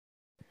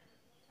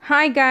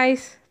Hi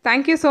guys,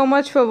 thank you so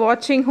much for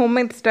watching home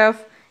made stuff.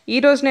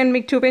 ఈరోజు నేను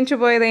మీకు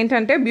చూపించబోయేది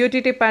ఏంటంటే బ్యూటీ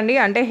టిప్ అండి.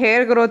 అంటే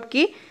హెయిర్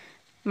గ్రోత్కి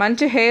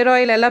మంచి హెయిర్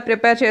ఆయిల్ ఎలా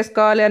ప్రిపేర్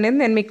చేసుకోవాలి అనేది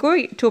నేను మీకు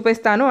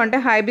చూపిస్తాను. అంటే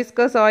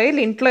హైబిస్కస్ ఆయిల్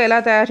ఇంట్లో ఎలా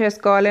తయారు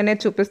చేసుకోవాలి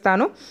అనేది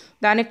చూపిస్తాను.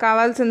 దానికి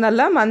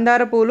కావాల్సిందల్లా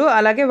మందార పూలు,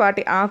 అలాగే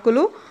వాటి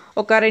ఆకులు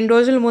ఒక 2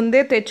 రోజుల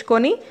ముందే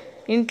తెచ్చుకొని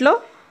ఇంట్లో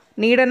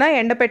నీడన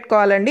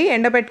ఎండపెట్టుకోవాలండి.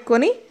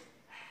 ఎండపెట్టుకొని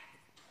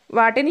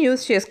వాటిని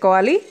యూస్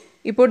చేసుకోవాలి.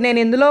 ఇప్పుడు నేను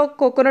ఇందులో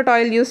కోకోనట్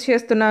ఆయిల్ యూస్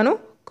చేస్తున్నాను.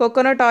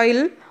 కోకోనట్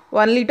ఆయిల్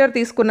 1 లీటర్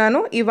తీసుకున్నాను.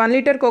 ఈ 1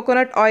 లీటర్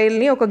కోకోనట్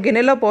ఆయిల్ని ఒక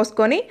గిన్నెలో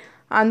పోసుకొని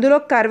అందులో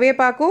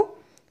కరివేపాకు,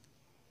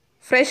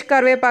 ఫ్రెష్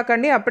కరివేపాకు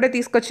అండి, అప్పుడే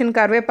తీసుకొచ్చిన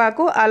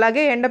కరివేపాకు,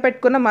 అలాగే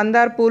ఎండపెట్టుకున్న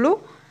మందార పూలు,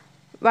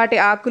 వాటి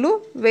ఆకులు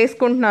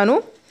వేసుకుంటున్నాను.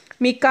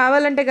 మీకు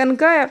కావాలంటే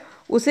కనుక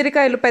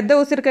ఉసిరికాయలు, పెద్ద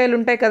ఉసిరికాయలు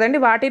ఉంటాయి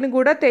కదండి, వాటిని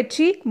కూడా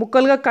తెచ్చి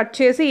ముక్కలుగా కట్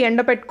చేసి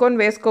ఎండపెట్టుకొని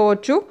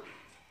వేసుకోవచ్చు.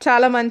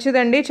 చాలా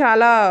మంచిదండి,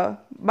 చాలా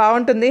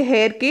బాగుంటుంది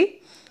హెయిర్కి.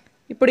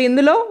 ఇప్పుడు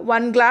ఇందులో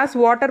 1 గ్లాస్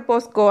వాటర్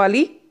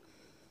పోసుకోవాలి.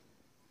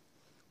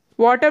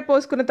 వాటర్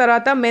పోసుకున్న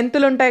తర్వాత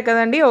మెంతులు ఉంటాయి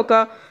కదండి, ఒక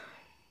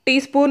టీ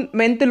స్పూన్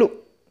మెంతులు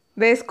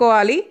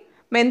వేసుకోవాలి.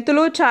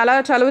 మెంతులు చాలా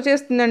చలువ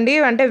చేస్తుందండి,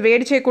 అంటే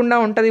వేడి చేయకుండా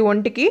ఉంటుంది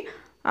ఒంటికి.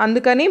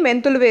 అందుకని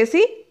మెంతులు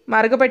వేసి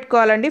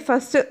మరగపెట్టుకోవాలండి.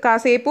 ఫస్ట్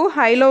కాసేపు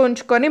హైలో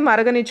ఉంచుకొని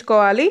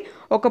మరగనిచ్చుకోవాలి.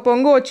 ఒక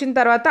పొంగు వచ్చిన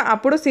తర్వాత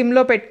అప్పుడు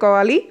సిమ్లో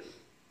పెట్టుకోవాలి.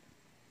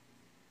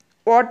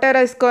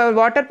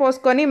 వాటర్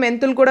పోసుకొని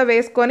మెంతులు కూడా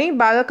వేసుకొని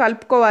బాగా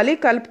కలుపుకోవాలి.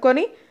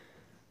 కలుపుకొని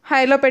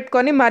హైలో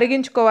పెట్టుకొని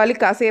మరిగించుకోవాలి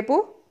కాసేపు.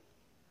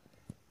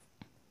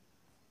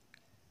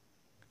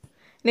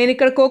 నేను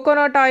ఇక్కడ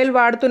coconut oil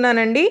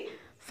వాడుతున్నానండి.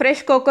 Fresh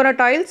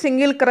coconut oil,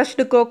 single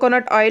crushed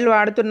coconut oil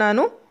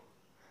వాడుతున్నాను.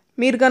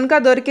 మీరు కనుక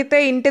దొరికితే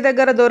ఇంటి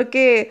దగ్గర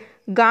దొరికే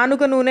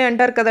గానుగ నూనె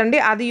అంటారు కదండి,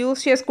 అది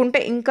యూస్ చేసుకుంటే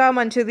ఇంకా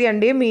మంచిది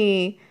అండి, మీ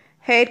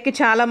హెయిర్కి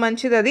చాలా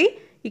మంచిది అది.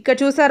 ఇక్కడ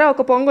చూసారా,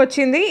 ఒక పొంగు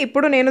వచ్చింది.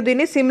 ఇప్పుడు నేను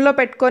దీన్ని సిమ్లో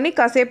పెట్టుకొని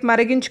కాసేపు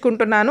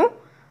మరిగించుకుంటున్నాను.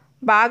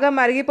 బాగా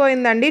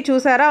మరిగిపోయిందండి.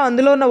 చూసారా,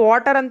 అందులో ఉన్న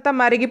వాటర్ అంతా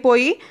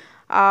మరిగిపోయి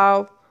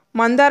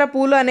మందార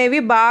పూలు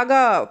అనేవి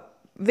బాగా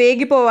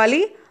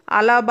వేగిపోవాలి.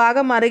 అలా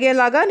బాగా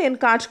మరిగేలాగా నేను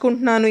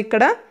కాచుకుంటున్నాను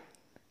ఇక్కడ.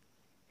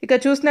 ఇక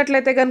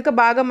చూసినట్లయితే కనుక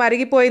బాగా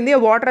మరిగిపోయింది,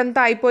 వాటర్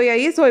అంతా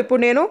అయిపోయాయి. సో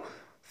ఇప్పుడు నేను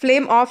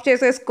ఫ్లేమ్ ఆఫ్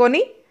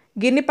చేసేసుకొని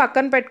గిన్నె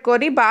పక్కన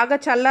పెట్టుకొని బాగా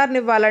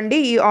చల్లారనివ్వాలండి.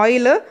 ఈ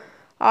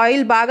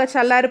ఆయిల్ బాగా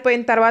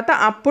చల్లారిపోయిన తర్వాత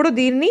అప్పుడు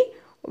దీన్ని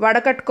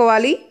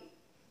వడకట్టుకోవాలి.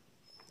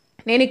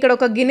 నేను ఇక్కడ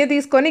ఒక గిన్నె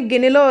తీసుకొని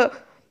గిన్నెలో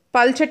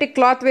పల్చటి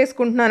క్లాత్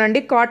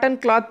వేసుకుంటున్నానండి.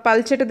 కాటన్ క్లాత్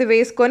పల్చటిది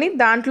వేసుకొని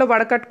దాంట్లో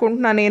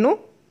వడకట్టుకుంటున్నాను నేను.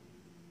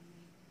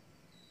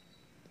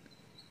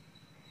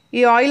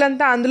 ఈ ఆయిల్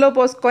అంతా అందులో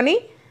పోసుకొని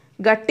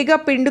గట్టిగా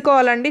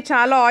పిండుకోవాలండి.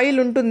 చాలా ఆయిల్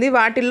ఉంటుంది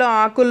వాటిల్లో,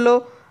 ఆకుల్లో,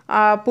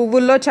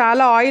 పువ్వుల్లో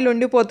చాలా ఆయిల్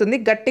ఉండిపోతుంది.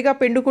 గట్టిగా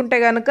పిండుకుంటే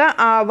కనుక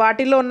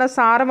వాటిలో ఉన్న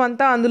సారం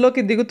అంతా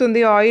అందులోకి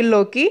దిగుతుంది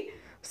ఆయిల్లోకి.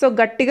 సో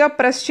గట్టిగా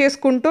ప్రెస్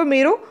చేసుకుంటూ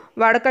మీరు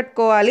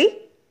వడకట్టుకోవాలి.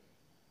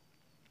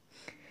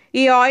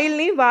 ఈ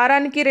ఆయిల్ని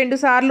వారానికి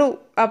 2 సార్లు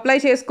అప్లై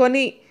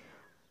చేసుకొని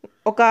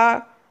ఒక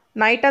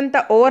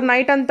ఓవర్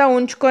నైట్ అంతా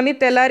ఉంచుకొని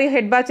తెల్లారి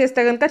హెడ్ బాత్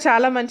చేస్తే కనుక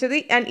చాలా మంచిది.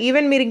 అండ్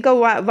ఈవెన్ మీరు ఇంకా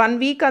 1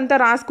 వీక్ అంతా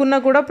రాసుకున్నా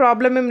కూడా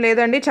ప్రాబ్లం ఏం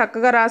లేదండి,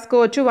 చక్కగా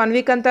రాసుకోవచ్చు. 1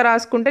 వీక్ అంతా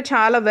రాసుకుంటే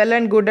చాలా వెల్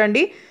అండ్ గుడ్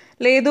అండి.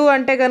 లేదు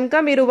అంటే కనుక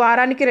మీరు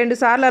వారానికి 2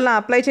 సార్లు అలా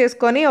అప్లై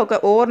చేసుకొని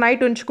ఒక ఓవర్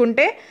నైట్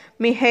ఉంచుకుంటే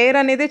మీ హెయిర్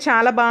అనేది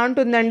చాలా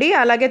బాగుంటుందండి.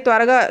 అలాగే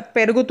త్వరగా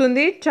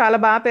పెరుగుతుంది, చాలా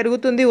బాగా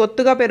పెరుగుతుంది,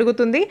 ఒత్తుగా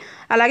పెరుగుతుంది.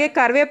 అలాగే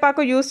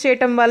కరివేపాకు యూస్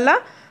చేయటం వల్ల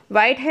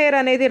వైట్ హెయిర్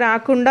అనేది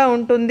రాకుండా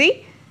ఉంటుంది.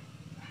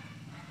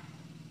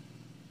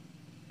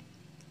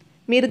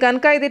 మీరు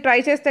కనుక ఇది ట్రై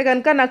చేస్తే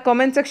కనుక నాకు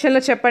కామెంట్ సెక్షన్లో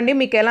చెప్పండి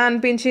మీకు ఎలా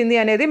అనిపించింది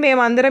అనేది.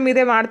 మేము అందరం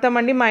ఇదే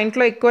వాడతామండి, మా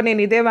ఇంట్లో ఎక్కువ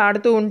నేను ఇదే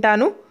వాడుతూ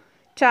ఉంటాను.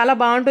 చాలా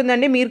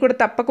బాగుంటుందండి, మీరు కూడా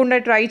తప్పకుండా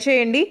ట్రై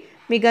చేయండి.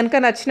 మీకు కనుక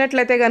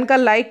నచ్చినట్లయితే కనుక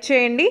లైక్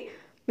చేయండి,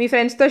 మీ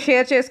ఫ్రెండ్స్తో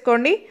షేర్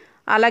చేసుకోండి.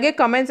 అలాగే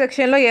కామెంట్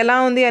సెక్షన్లో ఎలా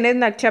ఉంది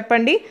అనేది నాకు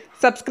చెప్పండి.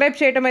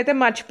 సబ్స్క్రైబ్ చేయడం అయితే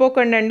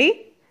మర్చిపోకండి అండి.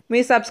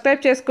 మీరు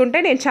సబ్స్క్రైబ్ చేసుకుంటే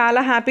నేను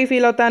చాలా హ్యాపీ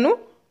ఫీల్ అవుతాను.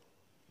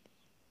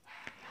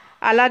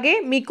 అలాగే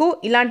మీకు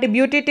ఇలాంటి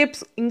బ్యూటీ టిప్స్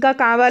ఇంకా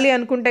కావాలి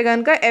అనుకుంటే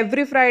కనుక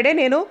ఎవ్రీ ఫ్రైడే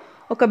నేను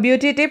ఒక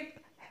బ్యూటీ టిప్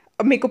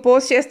మీకు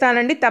పోస్ట్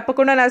చేస్తానండి.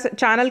 తప్పకుండా నా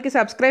ఛానల్కి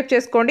సబ్స్క్రైబ్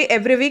చేసుకోండి.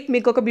 ఎవ్రీ వీక్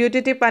మీకు ఒక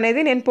బ్యూటీ టిప్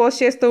అనేది నేను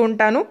పోస్ట్ చేస్తూ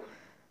ఉంటాను.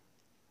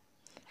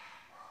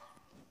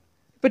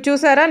 ఇప్పుడు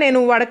చూసారా, నేను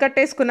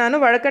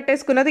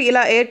వడకట్టేసుకున్నది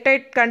ఇలా ఎయిర్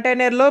టైట్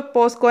కంటైనర్లో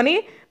పోసుకొని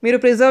మీరు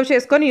ప్రిజర్వ్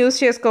చేసుకొని యూస్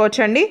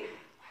చేసుకోవచ్చండి.